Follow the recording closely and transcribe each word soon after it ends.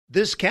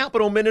This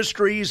Capital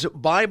Ministries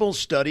Bible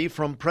study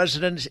from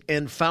President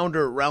and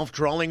founder Ralph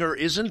Drollinger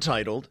is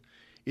entitled,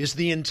 Is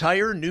the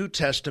Entire New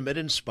Testament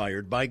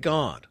Inspired by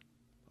God?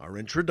 Our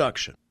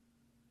introduction.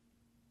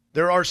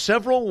 There are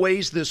several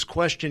ways this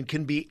question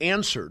can be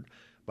answered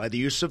by the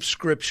use of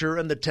Scripture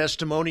and the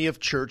testimony of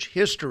church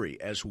history,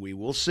 as we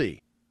will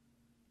see.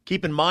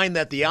 Keep in mind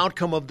that the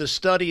outcome of the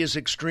study is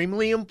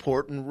extremely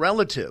important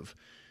relative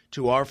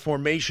to our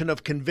formation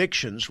of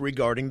convictions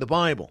regarding the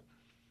Bible.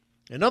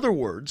 In other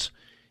words,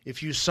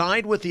 if you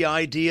side with the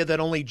idea that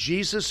only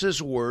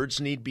Jesus'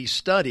 words need be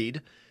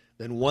studied,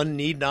 then one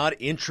need not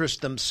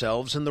interest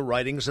themselves in the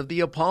writings of the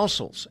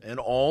apostles and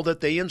all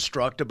that they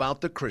instruct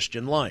about the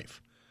Christian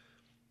life.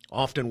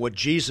 Often what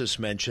Jesus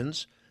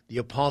mentions, the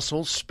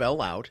apostles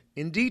spell out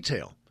in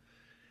detail.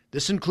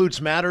 This includes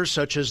matters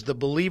such as the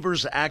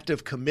believer's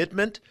active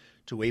commitment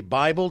to a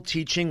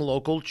Bible-teaching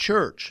local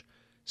church,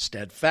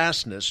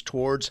 steadfastness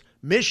towards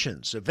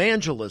missions,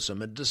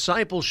 evangelism, and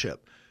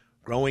discipleship,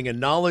 growing in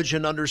knowledge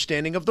and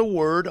understanding of the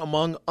Word,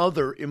 among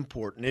other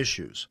important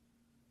issues.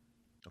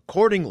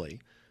 Accordingly,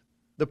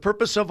 the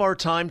purpose of our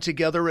time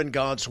together in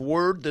God's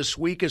Word this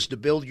week is to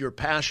build your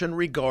passion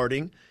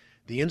regarding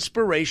the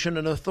inspiration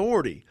and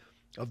authority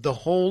of the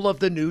whole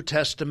of the New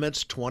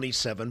Testament's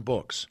 27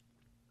 books.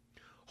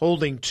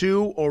 Holding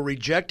to or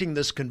rejecting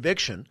this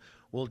conviction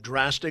will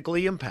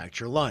drastically impact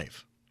your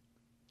life.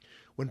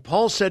 When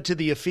Paul said to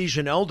the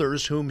Ephesian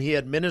elders whom he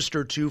had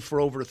ministered to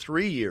for over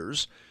 3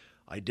 years,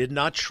 I did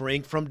not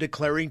shrink from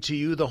declaring to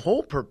you the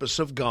whole purpose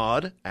of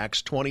God,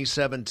 Acts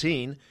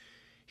 20:17,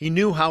 he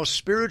knew how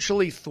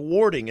spiritually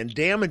thwarting and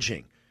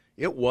damaging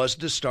it was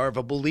to starve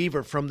a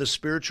believer from the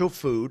spiritual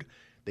food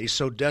they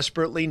so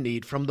desperately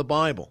need from the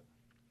Bible.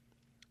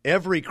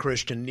 Every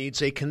Christian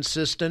needs a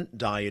consistent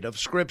diet of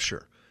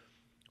Scripture.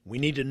 We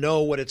need to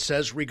know what it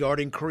says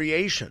regarding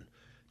creation,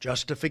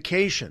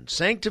 justification,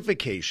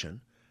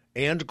 sanctification,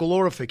 and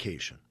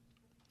glorification.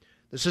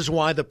 This is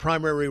why the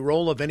primary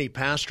role of any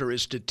pastor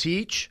is to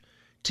teach,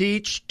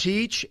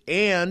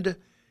 and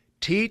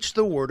teach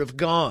the Word of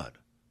God.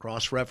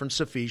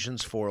 Cross-reference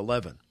Ephesians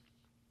 4:11.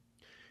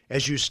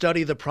 As you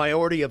study the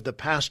priority of the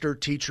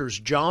pastor-teacher's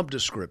job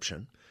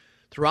description,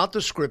 throughout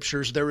the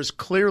Scriptures there is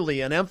clearly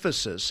an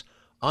emphasis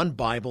on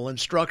Bible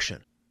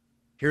instruction.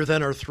 Here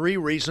then are 3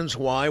 reasons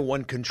why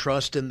one can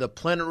trust in the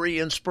plenary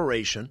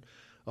inspiration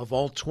of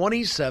all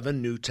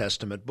 27 New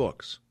Testament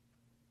books.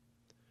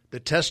 The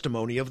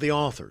testimony of the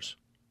authors.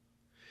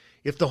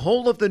 If the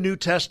whole of the New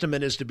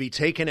Testament is to be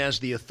taken as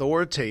the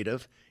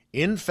authoritative,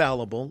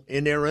 infallible,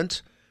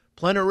 inerrant,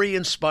 plenary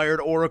inspired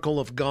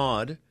oracle of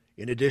God,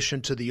 in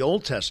addition to the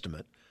Old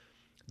Testament,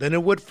 then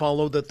it would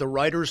follow that the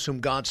writers whom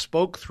God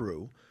spoke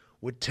through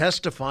would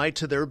testify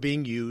to their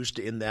being used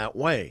in that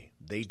way.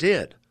 They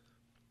did.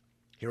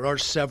 Here are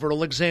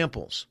several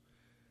examples.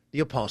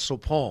 The Apostle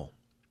Paul.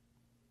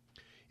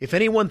 If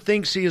anyone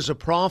thinks he is a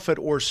prophet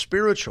or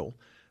spiritual,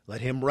 let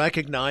him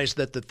recognize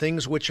that the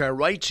things which I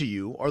write to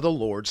you are the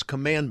Lord's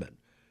commandment.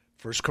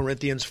 1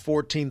 Corinthians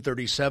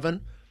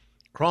 14:37,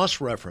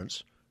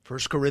 cross-reference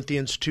 1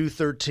 Corinthians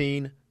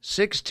 2:13,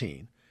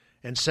 16,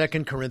 and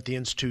 2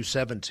 Corinthians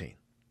 2:17.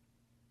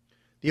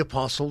 The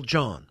Apostle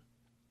John.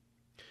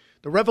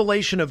 The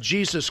revelation of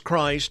Jesus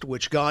Christ,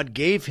 which God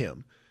gave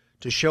him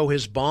to show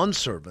his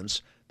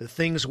bondservants the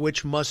things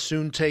which must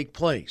soon take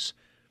place,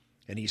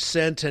 and he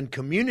sent and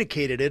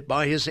communicated it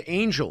by his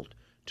angel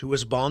to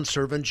his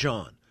bondservant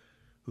John,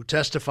 who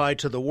testified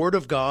to the Word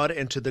of God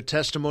and to the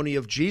testimony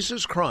of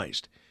Jesus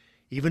Christ,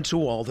 even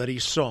to all that he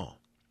saw.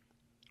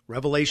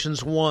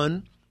 Revelations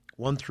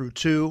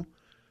 1:1-2,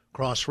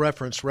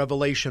 cross-reference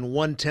Revelation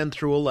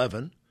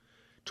 1:10-11,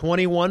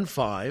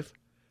 21:5,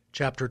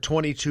 chapter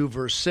 22,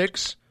 verse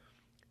 6,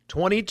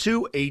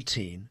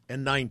 22:18,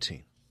 and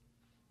 19.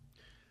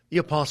 The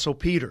Apostle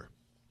Peter.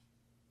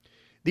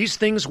 These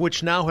things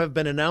which now have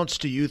been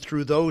announced to you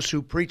through those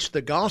who preach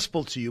the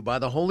gospel to you by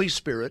the Holy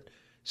Spirit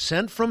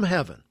sent from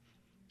heaven,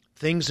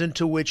 things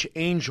into which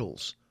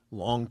angels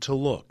long to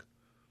look.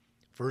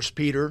 1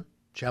 Peter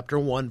chapter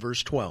 1,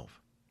 verse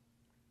 12.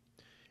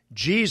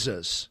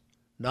 Jesus,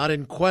 not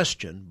in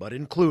question, but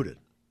included.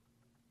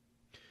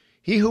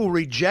 He who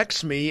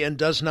rejects me and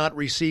does not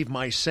receive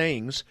my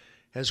sayings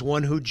has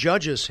one who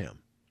judges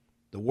him.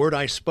 The word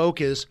I spoke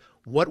is,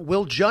 what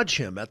will judge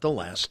him at the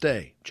last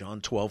day?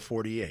 John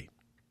 12:48.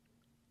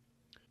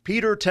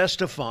 Peter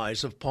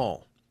testifies of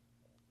Paul.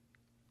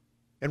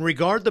 And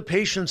regard the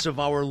patience of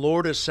our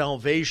Lord as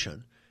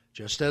salvation,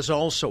 just as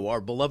also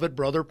our beloved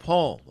brother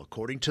Paul,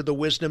 according to the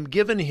wisdom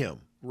given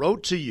him,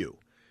 wrote to you,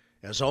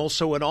 as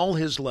also in all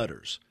his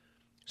letters,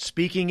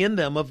 speaking in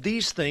them of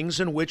these things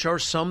in which are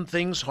some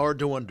things hard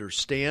to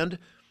understand,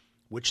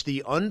 which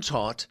the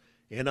untaught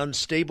and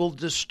unstable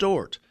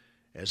distort,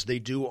 as they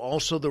do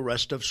also the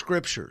rest of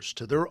Scriptures,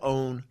 to their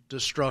own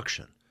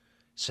destruction.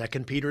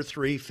 2 Peter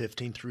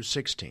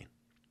 3:15-16.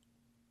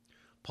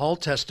 Paul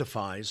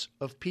testifies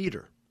of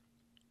Peter.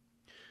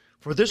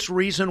 For this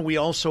reason we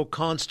also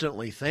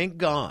constantly thank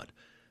God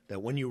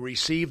that when you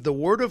received the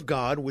word of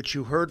God which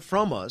you heard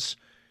from us,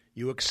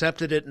 you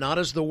accepted it not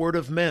as the word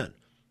of men,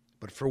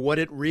 but for what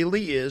it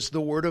really is, the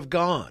Word of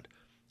God,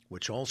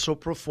 which also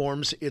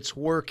performs its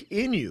work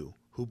in you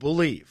who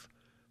believe.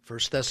 1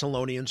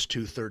 Thessalonians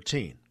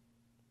 2:13.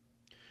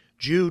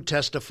 Jude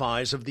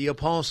testifies of the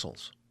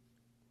apostles.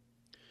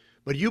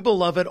 But you,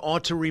 beloved,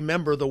 ought to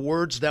remember the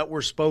words that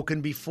were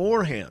spoken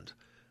beforehand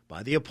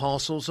by the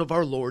apostles of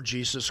our Lord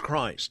Jesus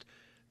Christ,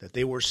 that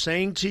they were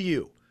saying to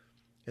you,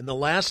 in the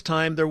last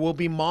time there will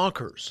be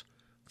mockers,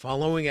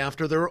 following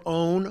after their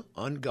own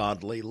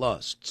ungodly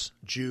lusts.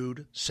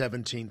 Jude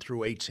 17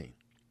 through 18.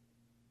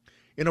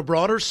 In a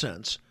broader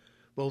sense,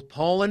 both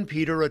Paul and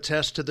Peter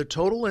attest to the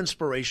total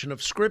inspiration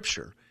of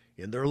Scripture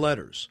in their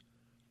letters.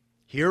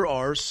 Here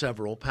are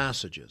several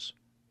passages.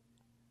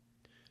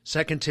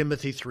 2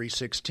 Timothy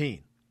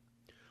 3:16.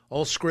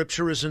 All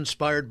Scripture is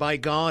inspired by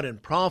God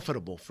and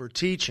profitable for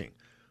teaching,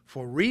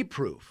 for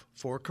reproof,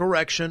 for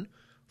correction,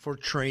 for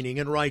training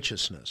in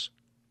righteousness.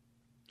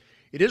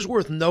 It is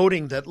worth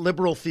noting that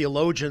liberal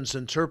theologians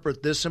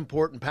interpret this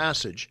important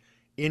passage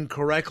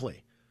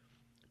incorrectly.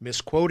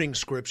 Misquoting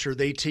Scripture,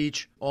 they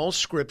teach all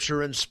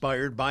Scripture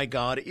inspired by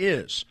God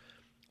is,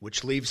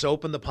 which leaves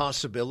open the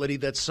possibility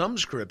that some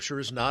Scripture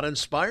is not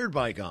inspired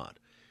by God,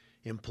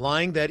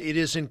 implying that it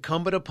is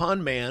incumbent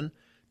upon man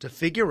to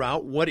figure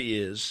out what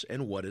is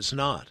and what is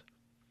not.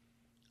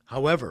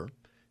 However,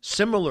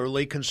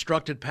 similarly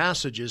constructed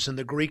passages in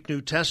the Greek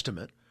New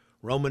Testament,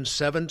 Romans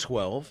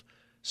 7:12,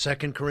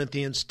 2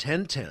 Corinthians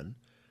 10:10,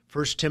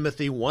 1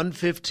 Timothy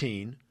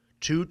 1:15,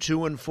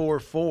 2:2 and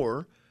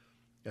 4:4,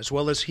 as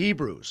well as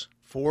Hebrews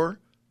 4,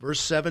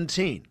 verse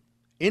 17,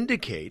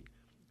 indicate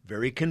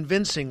very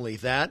convincingly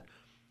that,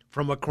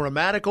 from a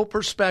grammatical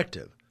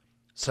perspective,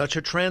 such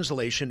a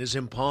translation is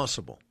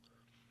impossible.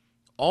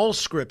 All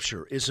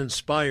Scripture is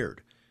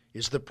inspired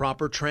is the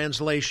proper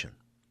translation.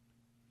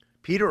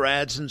 Peter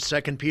adds in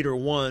 2 Peter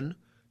 1,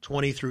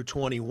 20 through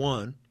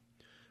 21,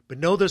 but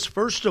know this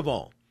first of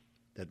all,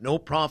 that no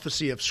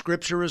prophecy of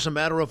Scripture is a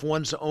matter of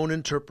one's own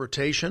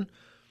interpretation,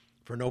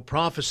 for no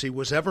prophecy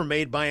was ever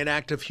made by an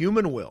act of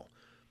human will,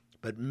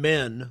 but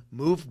men,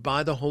 moved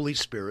by the Holy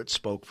Spirit,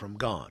 spoke from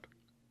God.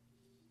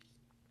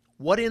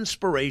 What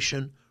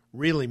inspiration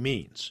really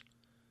means?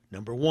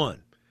 Number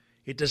one,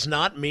 it does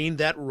not mean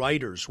that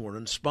writers were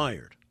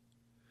inspired.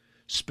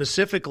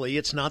 Specifically,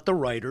 it's not the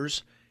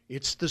writers,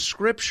 it's the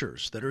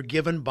Scriptures that are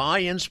given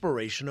by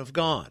inspiration of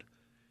God.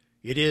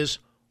 It is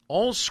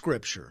all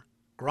Scripture,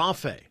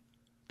 graphe,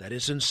 that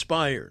is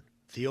inspired,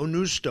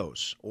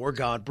 theopneustos, or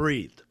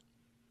God-breathed.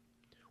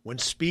 When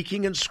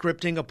speaking and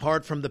scripting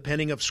apart from the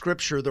penning of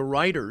Scripture, the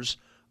writers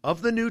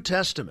of the New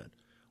Testament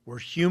were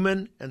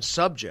human and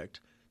subject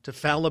to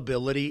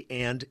fallibility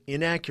and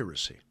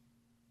inaccuracy.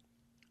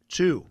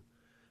 2.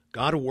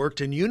 God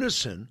worked in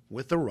unison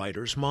with the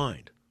writer's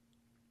mind.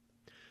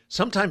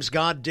 Sometimes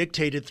God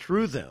dictated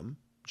through them,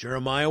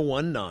 Jeremiah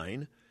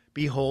 1:9,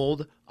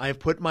 "Behold, I have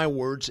put my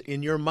words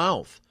in your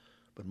mouth,"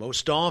 but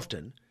most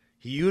often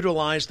he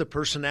utilized the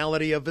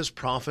personality of his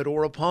prophet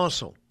or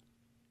apostle.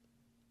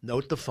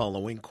 Note the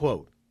following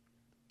quote,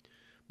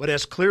 "But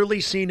as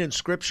clearly seen in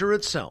Scripture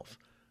itself,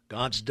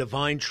 God's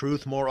divine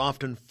truth more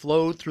often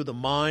flowed through the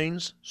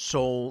minds,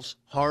 souls,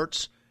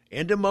 hearts,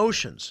 and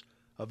emotions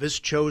of his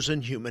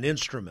chosen human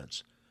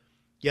instruments.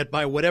 Yet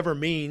by whatever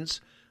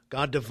means,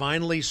 God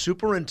divinely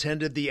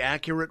superintended the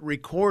accurate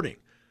recording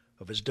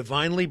of his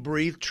divinely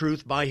breathed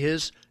truth by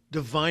his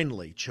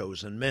divinely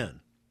chosen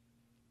men.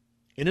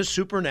 In a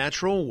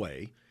supernatural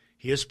way,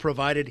 he has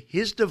provided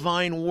his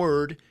divine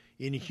word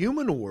in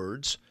human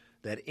words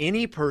that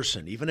any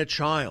person, even a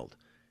child,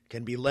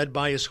 can be led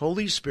by his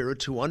Holy Spirit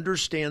to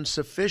understand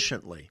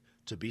sufficiently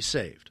to be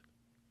saved.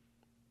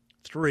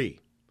 3.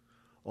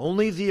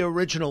 Only the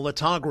original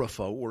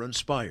autographa were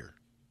inspired.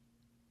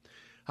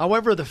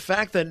 However, the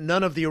fact that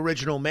none of the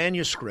original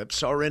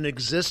manuscripts are in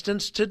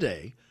existence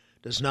today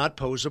does not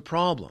pose a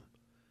problem.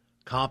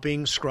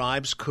 Copying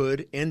scribes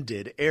could and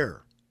did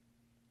err.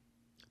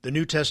 The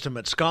New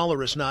Testament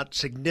scholar is not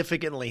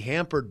significantly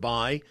hampered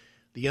by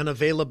the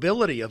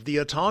unavailability of the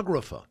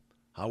autographa.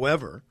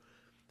 However,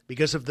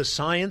 because of the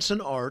science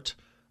and art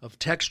of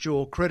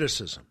textual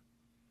criticism,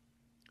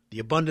 the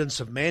abundance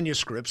of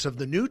manuscripts of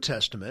the New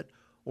Testament,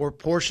 or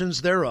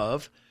portions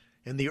thereof,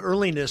 and the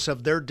earliness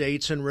of their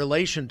dates in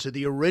relation to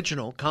the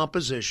original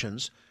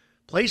compositions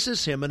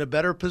places him in a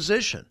better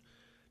position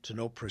to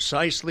know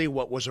precisely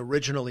what was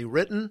originally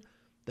written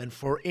than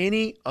for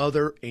any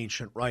other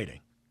ancient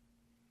writing.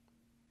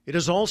 It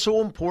is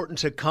also important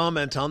to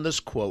comment on this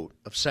quote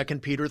of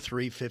 2 Peter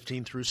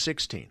 3:15 through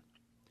 16.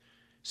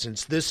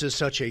 Since this is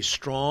such a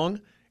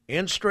strong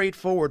and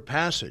straightforward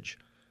passage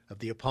of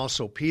the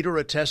Apostle Peter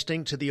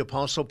attesting to the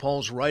Apostle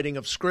Paul's writing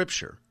of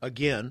Scripture,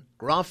 again,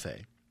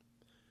 graphe,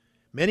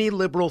 many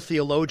liberal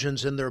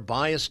theologians in their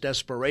biased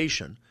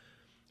desperation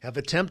have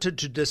attempted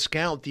to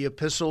discount the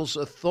epistle's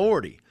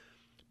authority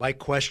by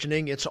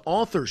questioning its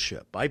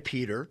authorship by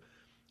Peter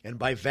and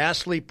by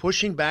vastly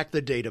pushing back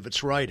the date of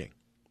its writing.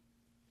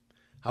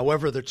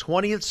 However, the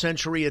 20th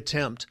century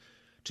attempt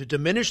to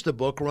diminish the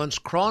book runs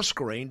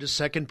cross-grained to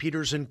 2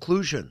 Peter's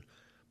inclusion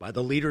by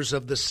the leaders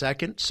of the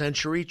 2nd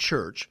century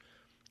church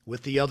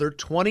with the other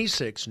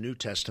 26 New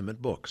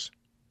Testament books.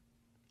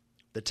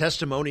 The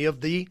testimony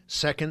of the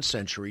second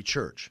century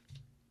church.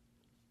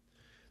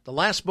 The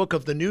last book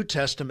of the New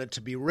Testament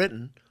to be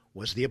written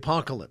was the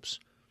Apocalypse,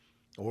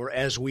 or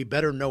as we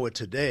better know it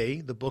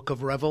today, the book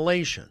of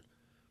Revelation.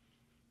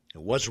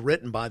 It was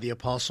written by the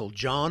Apostle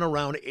John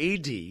around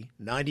A.D.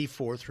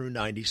 94 through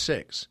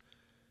 96.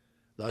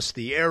 Thus,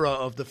 the era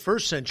of the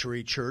first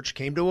century church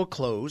came to a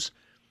close,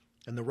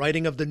 and the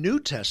writing of the New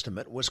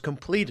Testament was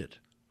completed.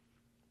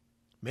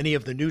 Many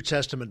of the New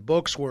Testament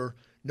books were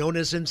known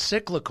as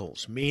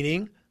encyclicals,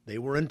 meaning they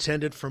were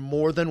intended for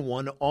more than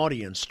one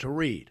audience to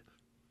read.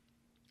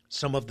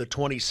 Some of the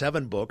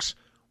 27 books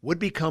would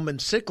become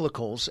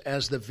encyclicals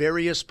as the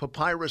various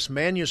papyrus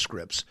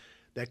manuscripts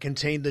that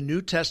contained the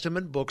New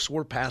Testament books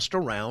were passed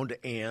around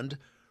and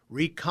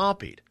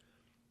recopied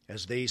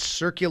as they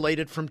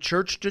circulated from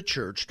church to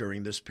church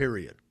during this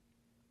period.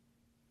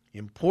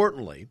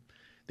 Importantly,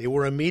 they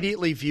were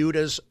immediately viewed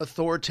as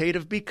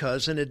authoritative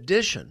because, in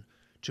addition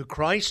to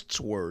Christ's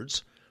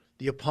words,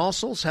 the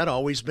apostles had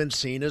always been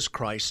seen as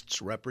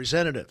Christ's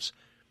representatives,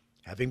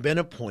 having been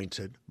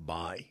appointed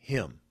by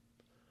him.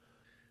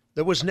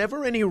 There was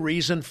never any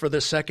reason for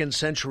the second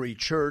century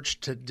church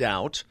to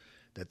doubt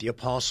that the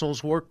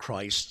apostles were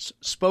Christ's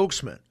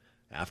spokesmen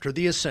after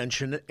the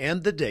ascension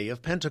and the day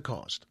of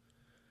Pentecost.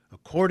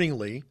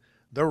 Accordingly,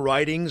 their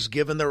writings,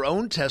 given their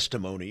own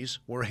testimonies,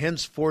 were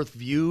henceforth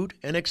viewed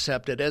and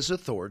accepted as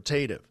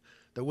authoritative.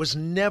 There was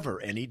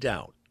never any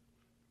doubt.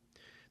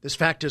 This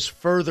fact is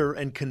further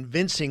and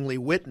convincingly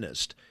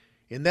witnessed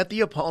in that the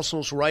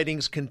apostles'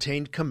 writings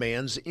contained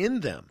commands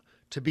in them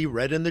to be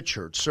read in the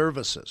church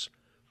services,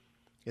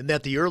 in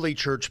that the early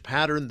church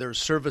patterned their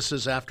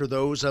services after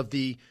those of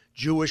the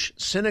Jewish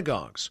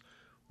synagogues,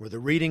 where the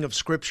reading of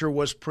Scripture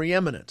was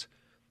preeminent.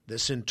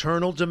 This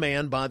internal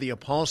demand by the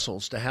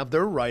apostles to have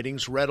their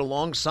writings read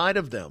alongside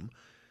of them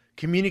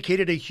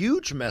communicated a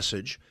huge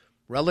message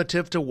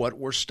relative to what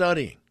we're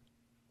studying.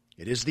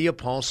 It is the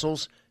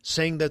apostles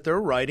saying that their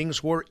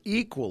writings were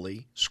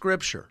equally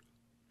Scripture.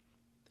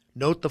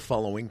 Note the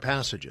following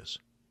passages.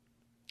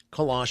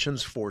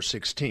 Colossians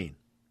 4:16.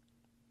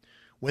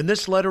 When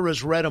this letter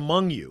is read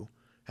among you,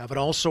 have it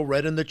also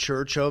read in the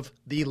church of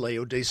the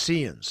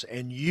Laodiceans,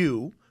 and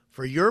you,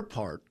 for your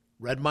part,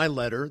 read my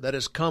letter that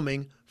is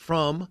coming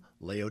from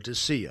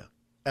Laodicea,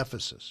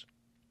 Ephesus.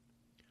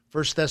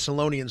 1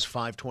 Thessalonians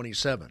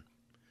 5:27.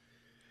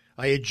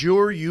 I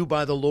adjure you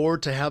by the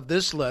Lord to have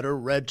this letter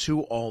read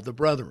to all the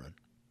brethren.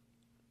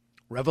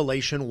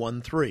 Revelation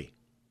 1:3.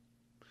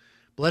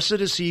 Blessed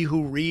is he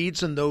who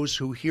reads and those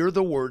who hear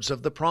the words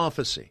of the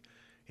prophecy,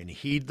 and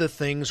heed the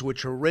things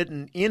which are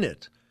written in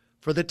it,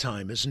 for the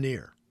time is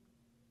near.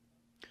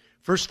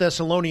 1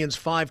 Thessalonians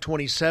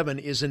 5:27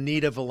 is in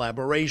need of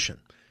elaboration.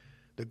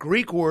 The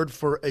Greek word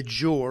for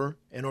adjure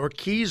and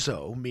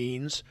orkizo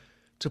means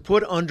to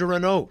put under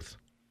an oath.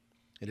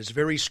 It is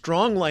very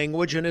strong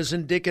language and is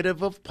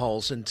indicative of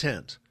Paul's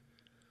intent.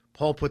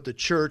 Paul put the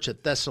church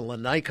at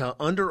Thessalonica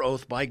under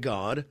oath by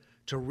God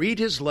to read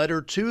his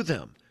letter to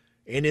them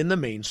and in the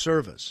main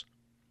service.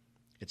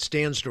 It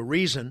stands to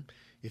reason,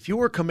 if you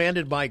were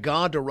commanded by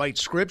God to write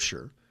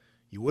Scripture,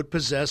 you would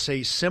possess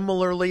a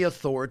similarly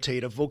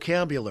authoritative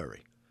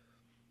vocabulary.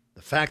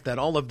 The fact that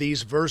all of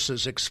these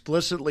verses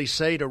explicitly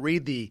say to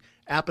read the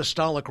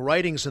apostolic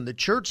writings in the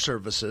church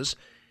services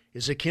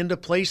is akin to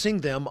placing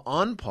them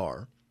on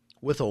par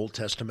with Old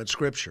Testament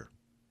Scripture.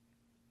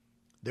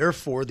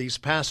 Therefore, these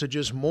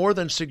passages more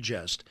than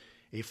suggest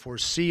a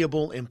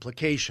foreseeable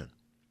implication.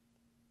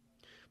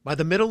 By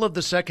the middle of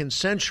the second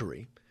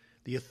century,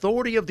 the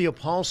authority of the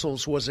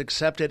apostles was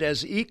accepted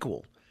as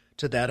equal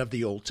to that of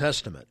the Old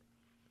Testament.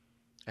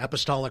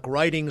 Apostolic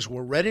writings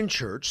were read in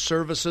church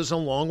services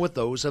along with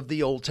those of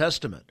the Old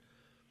Testament.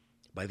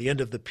 By the end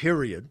of the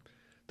period,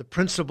 the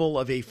principle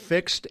of a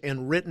fixed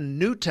and written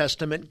New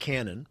Testament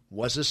canon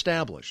was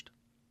established.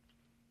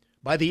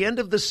 By the end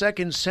of the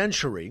second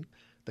century,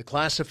 the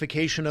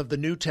classification of the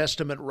New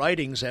Testament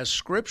writings as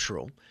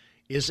scriptural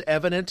is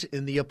evident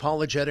in the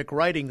apologetic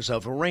writings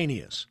of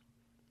Irenaeus.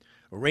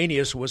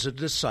 Irenaeus was a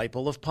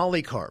disciple of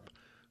Polycarp,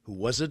 who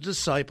was a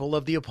disciple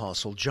of the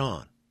Apostle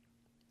John.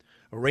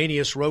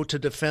 Irenaeus wrote to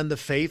defend the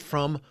faith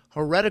from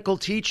heretical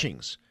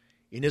teachings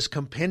in his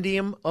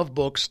compendium of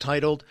books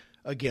titled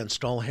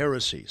Against All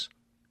Heresies.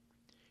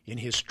 In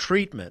his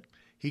treatment,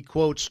 he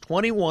quotes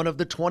 21 of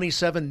the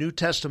 27 New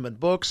Testament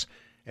books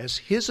as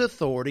his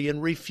authority in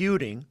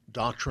refuting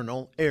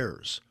doctrinal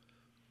errors.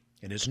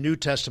 And his New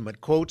Testament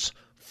quotes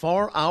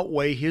far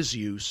outweigh his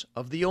use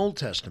of the Old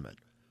Testament.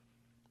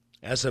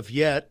 As of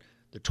yet,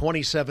 the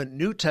 27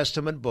 New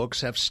Testament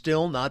books have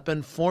still not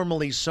been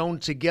formally sewn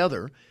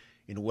together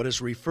in what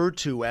is referred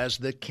to as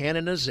the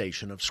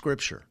canonization of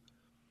Scripture.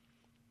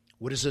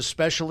 What is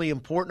especially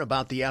important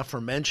about the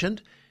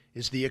aforementioned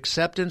is the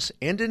acceptance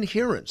and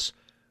adherence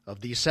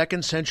of the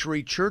second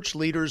century church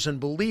leaders and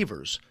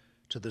believers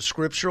to the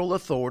scriptural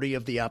authority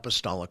of the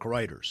apostolic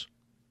writers.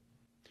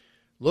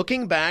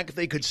 Looking back,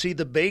 they could see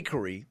the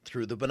bakery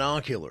through the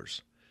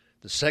binoculars.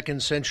 The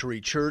second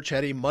century church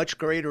had a much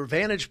greater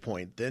vantage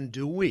point than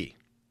do we.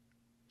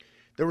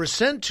 Their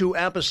ascent to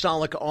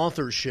apostolic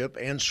authorship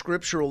and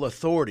scriptural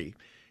authority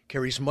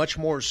carries much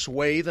more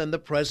sway than the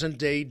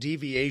present-day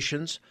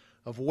deviations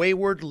of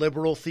wayward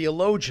liberal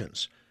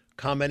theologians,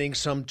 commenting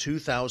some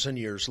 2,000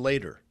 years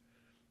later.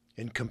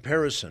 In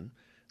comparison,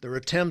 their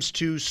attempts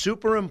to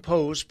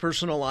superimpose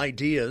personal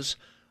ideas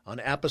on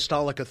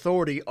apostolic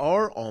authority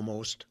are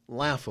almost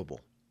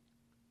laughable.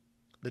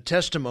 The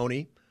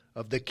testimony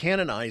of the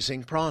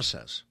canonizing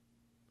process.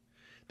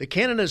 The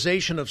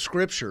canonization of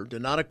Scripture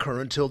did not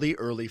occur until the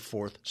early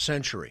 4th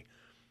century.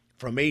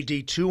 From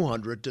AD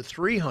 200 to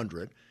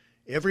 300,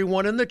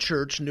 everyone in the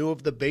church knew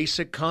of the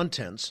basic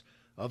contents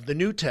of the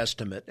New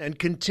Testament and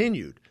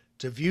continued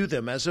to view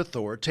them as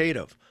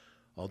authoritative,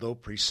 although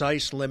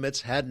precise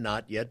limits had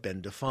not yet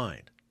been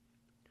defined.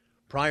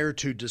 Prior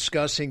to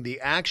discussing the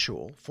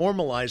actual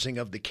formalizing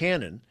of the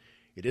canon,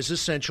 it is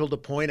essential to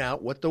point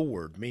out what the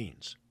word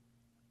means.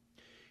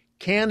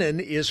 Canon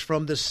is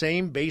from the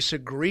same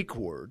basic Greek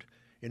word.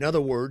 In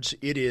other words,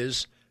 it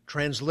is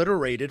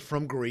transliterated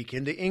from Greek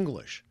into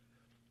English.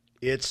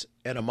 Its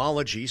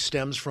etymology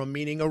stems from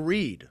meaning a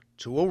reed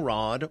to a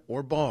rod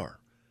or bar.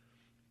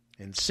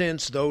 And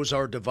since those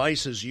are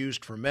devices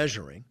used for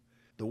measuring,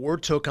 the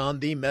word took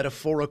on the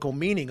metaphorical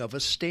meaning of a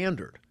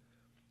standard.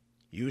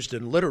 Used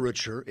in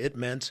literature, it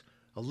meant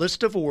a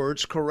list of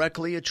words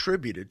correctly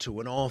attributed to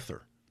an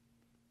author.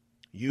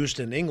 Used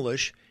in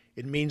English,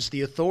 it means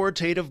the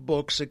authoritative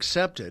books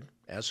accepted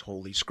as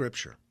Holy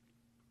Scripture.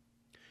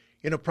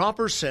 In a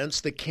proper sense,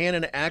 the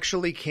canon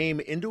actually came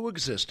into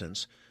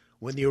existence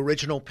when the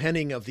original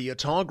penning of the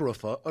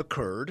autographa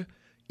occurred,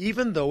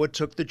 even though it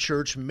took the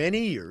church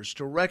many years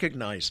to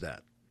recognize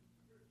that.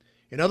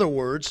 In other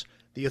words,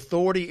 the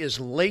authority is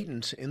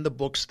latent in the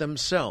books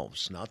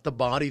themselves, not the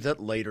body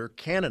that later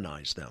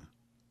canonized them.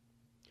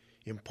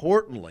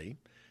 Importantly,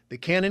 the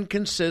canon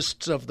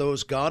consists of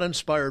those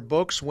God-inspired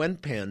books when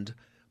penned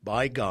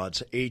by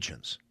God's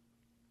agents.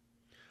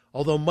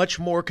 Although much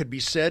more could be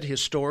said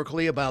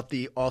historically about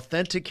the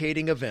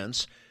authenticating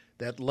events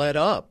that led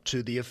up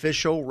to the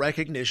official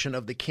recognition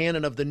of the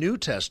canon of the New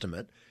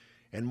Testament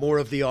and more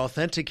of the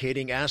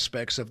authenticating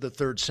aspects of the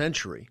 3rd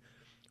century,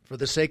 for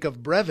the sake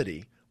of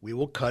brevity, we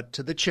will cut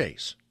to the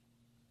chase.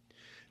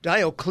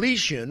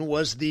 Diocletian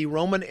was the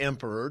Roman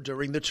emperor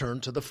during the turn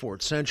to the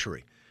 4th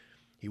century.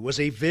 He was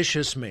a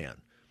vicious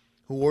man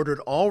who ordered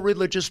all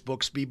religious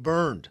books be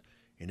burned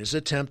in his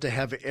attempt to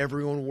have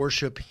everyone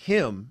worship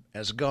him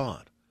as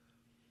God.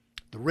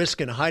 The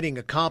risk in hiding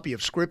a copy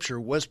of Scripture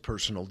was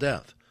personal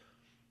death.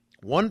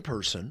 One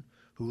person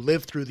who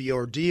lived through the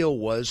ordeal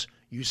was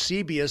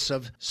Eusebius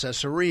of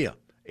Caesarea,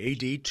 AD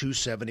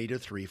 270 to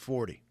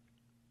 340.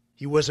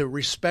 He was a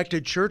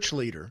respected church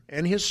leader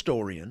and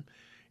historian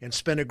and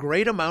spent a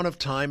great amount of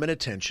time and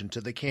attention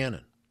to the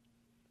canon.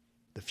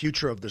 The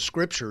future of the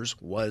Scriptures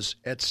was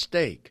at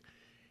stake.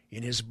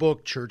 In his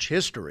book, Church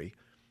History,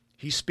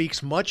 he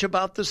speaks much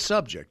about the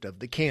subject of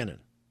the canon.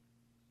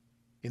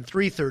 In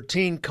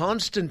 313,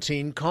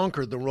 Constantine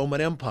conquered the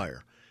Roman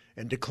Empire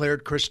and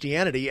declared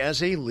Christianity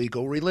as a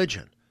legal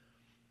religion.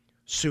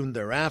 Soon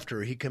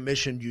thereafter, he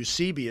commissioned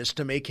Eusebius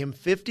to make him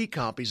 50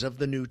 copies of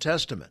the New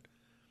Testament.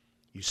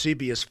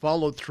 Eusebius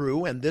followed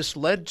through, and this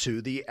led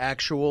to the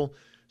actual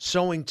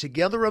sewing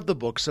together of the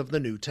books of the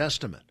New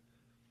Testament.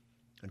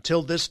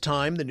 Until this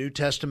time, the New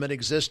Testament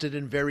existed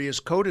in various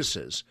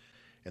codices,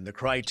 and the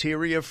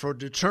criteria for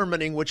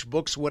determining which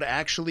books would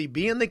actually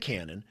be in the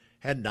canon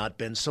had not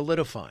been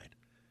solidified.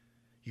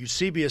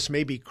 Eusebius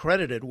may be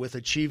credited with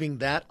achieving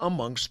that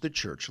amongst the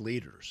church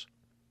leaders.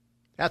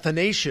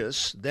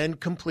 Athanasius then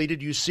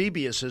completed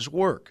Eusebius's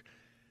work.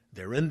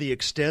 Therein the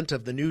extent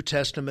of the New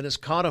Testament is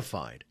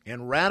codified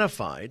and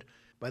ratified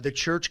by the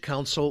Church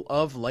Council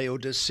of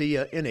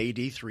Laodicea in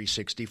AD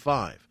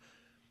 365.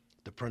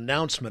 The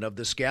pronouncement of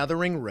this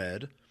gathering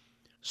read,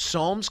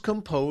 "Psalms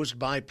composed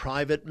by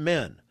private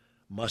men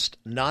must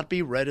not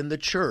be read in the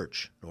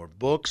church, nor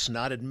books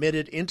not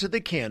admitted into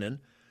the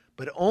canon,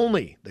 but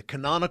only the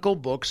canonical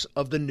books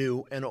of the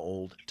New and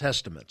Old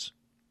Testaments."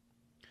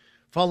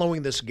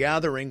 Following this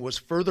gathering was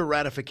further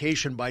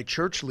ratification by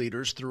church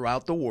leaders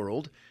throughout the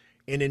world,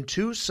 and in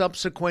 2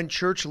 subsequent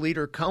church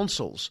leader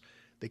councils,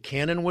 the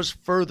canon was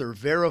further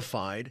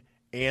verified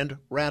and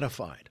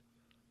ratified.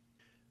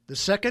 The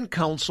second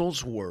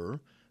councils were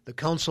the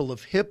Council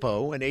of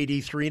Hippo in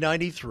AD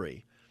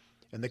 393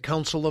 and the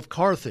Council of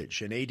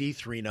Carthage in AD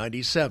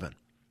 397.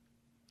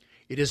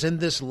 It is in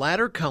this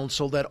latter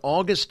council that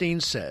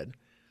Augustine said,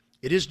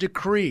 "It is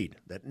decreed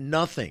that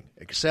nothing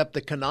except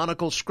the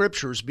canonical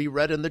Scriptures be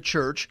read in the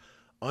church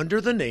under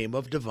the name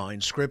of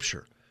divine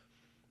Scripture."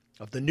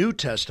 Of the New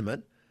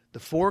Testament, the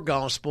 4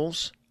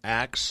 Gospels,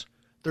 Acts,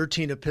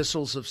 13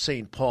 epistles of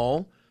St.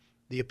 Paul,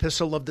 the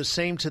epistle of the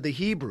same to the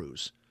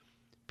Hebrews,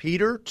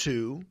 Peter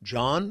 2,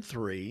 John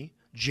 3,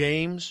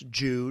 James,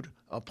 Jude,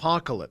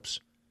 Apocalypse,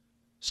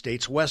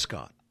 states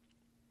Westcott.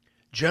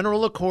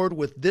 General accord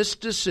with this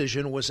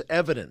decision was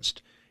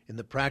evidenced in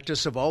the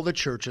practice of all the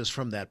churches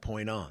from that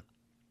point on.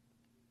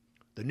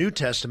 The New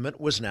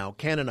Testament was now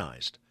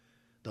canonized.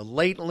 The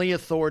latently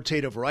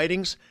authoritative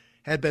writings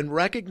had been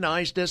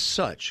recognized as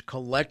such,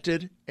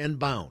 collected and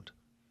bound.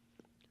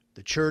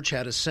 The church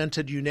had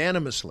assented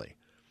unanimously,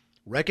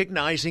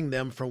 recognizing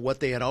them for what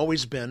they had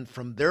always been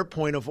from their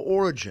point of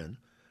origin,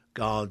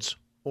 God's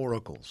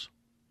oracles.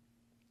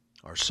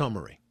 Our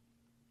summary.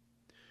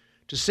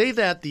 To say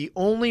that the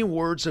only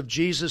words of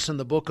Jesus in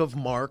the book of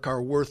Mark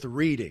are worth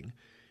reading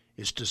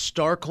is to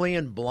starkly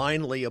and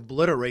blindly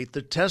obliterate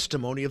the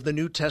testimony of the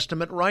New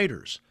Testament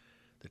writers,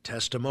 the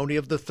testimony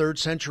of the 3rd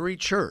century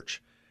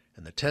church,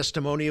 and the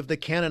testimony of the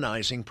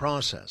canonizing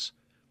process.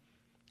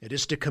 It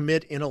is to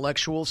commit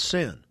intellectual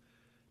sin,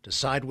 to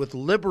side with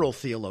liberal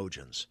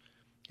theologians,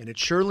 and it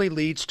surely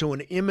leads to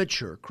an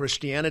immature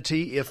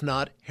Christianity, if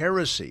not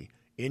heresy,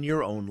 in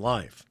your own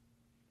life.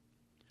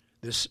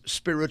 This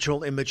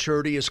spiritual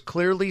immaturity is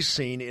clearly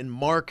seen in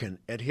Markan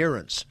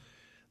adherents.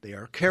 They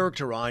are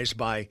characterized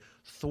by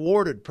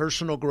thwarted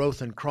personal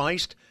growth in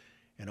Christ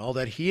and all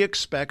that he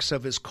expects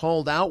of his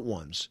called out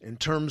ones in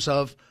terms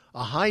of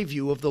a high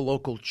view of the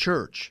local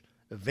church,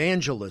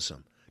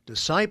 evangelism,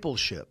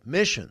 discipleship,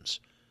 missions,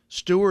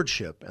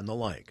 stewardship, and the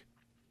like.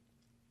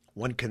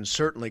 One can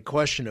certainly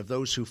question if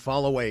those who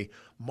follow a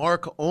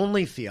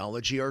Mark-only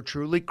theology are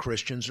truly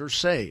Christians or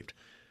saved,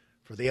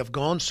 for they have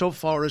gone so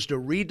far as to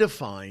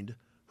redefine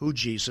who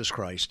Jesus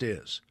Christ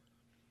is.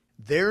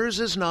 Theirs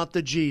is not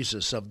the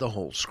Jesus of the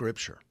whole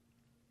Scripture.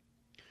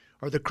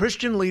 Are the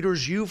Christian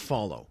leaders you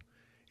follow,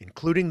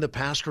 including the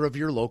pastor of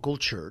your local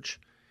church,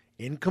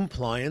 in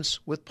compliance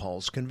with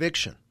Paul's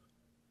conviction?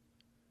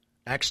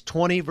 Acts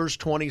 20, verse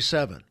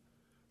 27,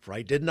 "For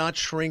I did not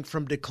shrink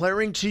from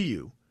declaring to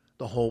you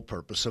the whole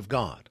purpose of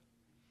God."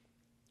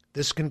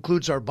 This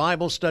concludes our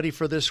Bible study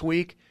for this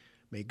week.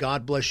 May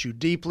God bless you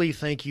deeply.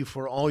 Thank you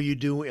for all you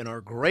do in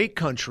our great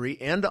country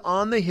and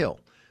on the Hill.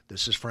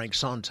 This is Frank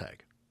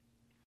Sontag.